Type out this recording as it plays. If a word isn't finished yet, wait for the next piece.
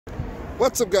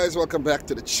What's up, guys? Welcome back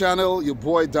to the channel. Your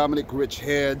boy Dominic Rich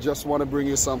here. Just want to bring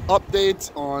you some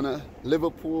updates on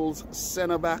Liverpool's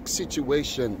centre-back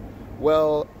situation.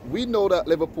 Well, we know that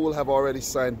Liverpool have already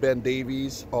signed Ben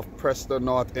Davies of Preston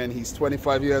North End. He's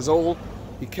 25 years old.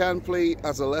 He can play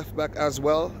as a left-back as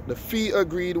well. The fee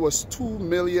agreed was £2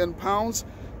 million,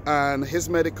 and his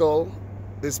medical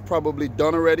is probably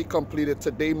done already, completed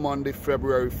today, Monday,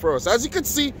 February 1st. As you can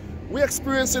see, we're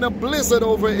experiencing a blizzard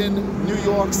over in New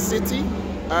York City,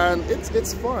 and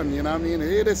it's fun, you know what I mean?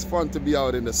 It is fun to be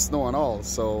out in the snow and all.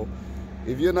 So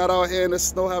if you're not out here in the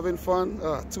snow having fun,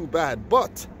 too bad.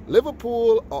 But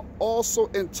Liverpool are also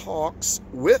in talks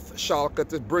with Schalke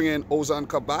to bring in Ozan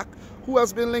Kabak, who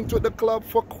has been linked with the club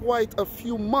for quite a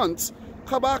few months.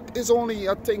 Kabak is only,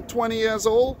 I think, 20 years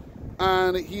old,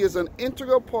 and he is an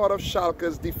integral part of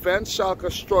Schalke's defense.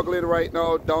 Schalke struggling right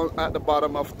now down at the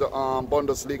bottom of the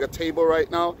Bundesliga table right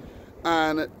now,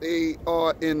 and they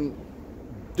are in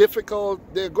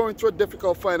they're going through a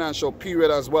difficult financial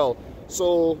period as well.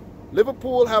 So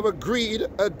Liverpool have agreed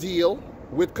a deal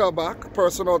with Kabak,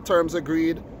 personal terms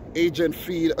agreed, agent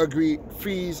fees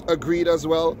agreed as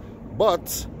well,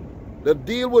 but the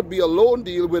deal would be a loan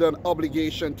deal with an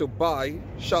obligation to buy.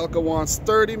 Schalke wants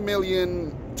 30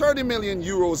 million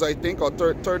euros, I think, or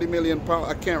 30 million pounds.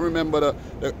 I can't remember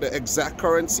the exact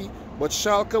currency, but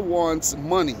Schalke wants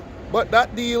money. But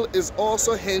that deal is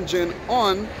also hinging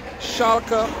on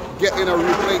Schalke getting a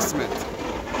replacement.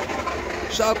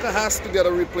 Schalke has to get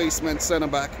a replacement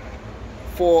centre-back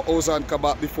for Ozan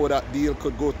Kabak before that deal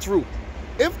could go through.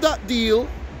 If that deal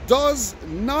does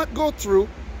not go through,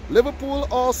 Liverpool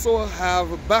also have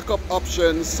backup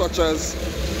options such as,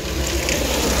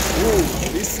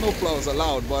 these snowplows are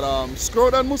loud, but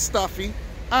Skrodran Mustafi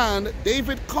and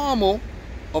David Carmo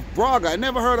of Braga. I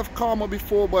never heard of Carmo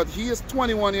before, but he is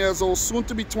 21 years old, soon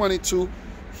to be 22.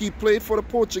 He played for the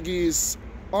Portuguese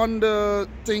I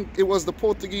think it was the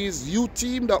Portuguese U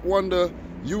team that won the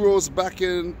Euros back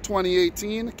in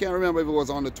 2018. I can't remember if it was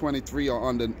under 23 or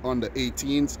under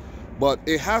 18s, but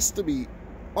it has to be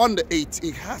under 8.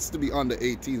 It has to be under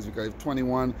 18s because it's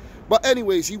 21. But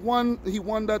anyways, he won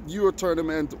that Euro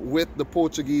tournament with the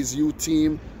Portuguese U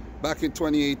team back in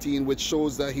 2018, which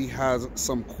shows that he has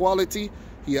some quality.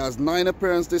 He has 9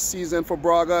 appearances this season for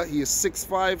Braga. He is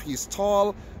 6'5", he's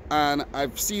tall, and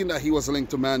I've seen that he was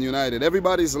linked to Man United.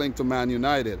 Everybody's linked to Man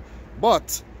United.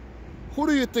 But who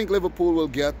do you think Liverpool will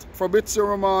get? Fabrizio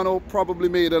Romano probably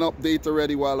made an update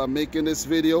already while I'm making this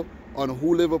video on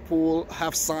who Liverpool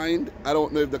have signed. I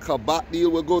don't know if the Kabak deal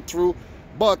will go through,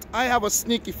 but I have a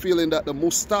sneaky feeling that the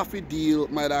Mustafi deal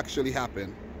might actually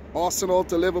happen. Arsenal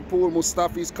to Liverpool.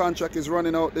 Mustafi's contract is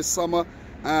running out this summer,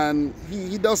 and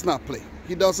he does not play.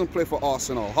 He doesn't play for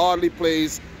Arsenal, hardly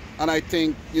plays, and I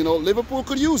think, you know, Liverpool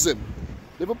could use him.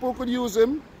 Liverpool could use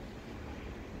him.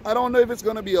 I don't know if it's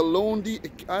going to be a loan deal.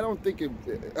 I don't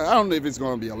know if it's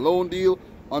going to be a loan deal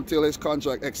until his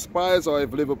contract expires, or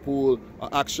if Liverpool are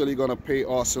actually going to pay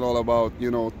Arsenal about, you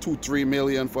know, 2-3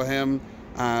 million for him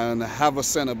and have a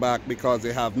centre back, because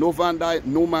they have no Van Dijk,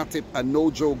 no Matip, and no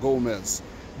Joe Gomez.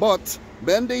 But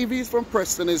Ben Davies from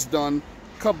Preston is done.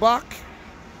 Kabak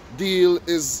deal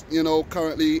is, you know,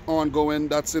 currently ongoing.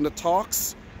 That's in the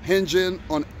talks, hinging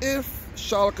on if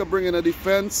Schalke bring in a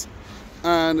defense.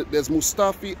 And there's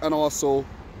Mustafi and also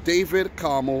David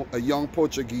Carmo, a young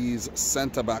Portuguese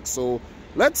centre-back. So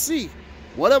let's see.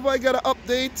 Whatever I get an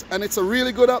update, and it's a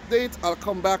really good update, I'll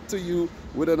come back to you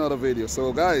with another video.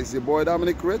 So guys, your boy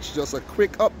Dominic Rich, just a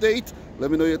quick update.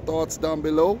 Let me know your thoughts down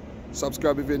below.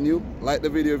 Subscribe if you're new. Like the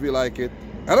video if you like it.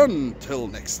 And until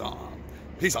next time,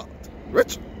 peace out.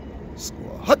 Rich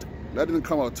Squad. That didn't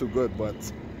come out too good, but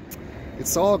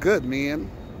it's all good,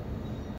 man.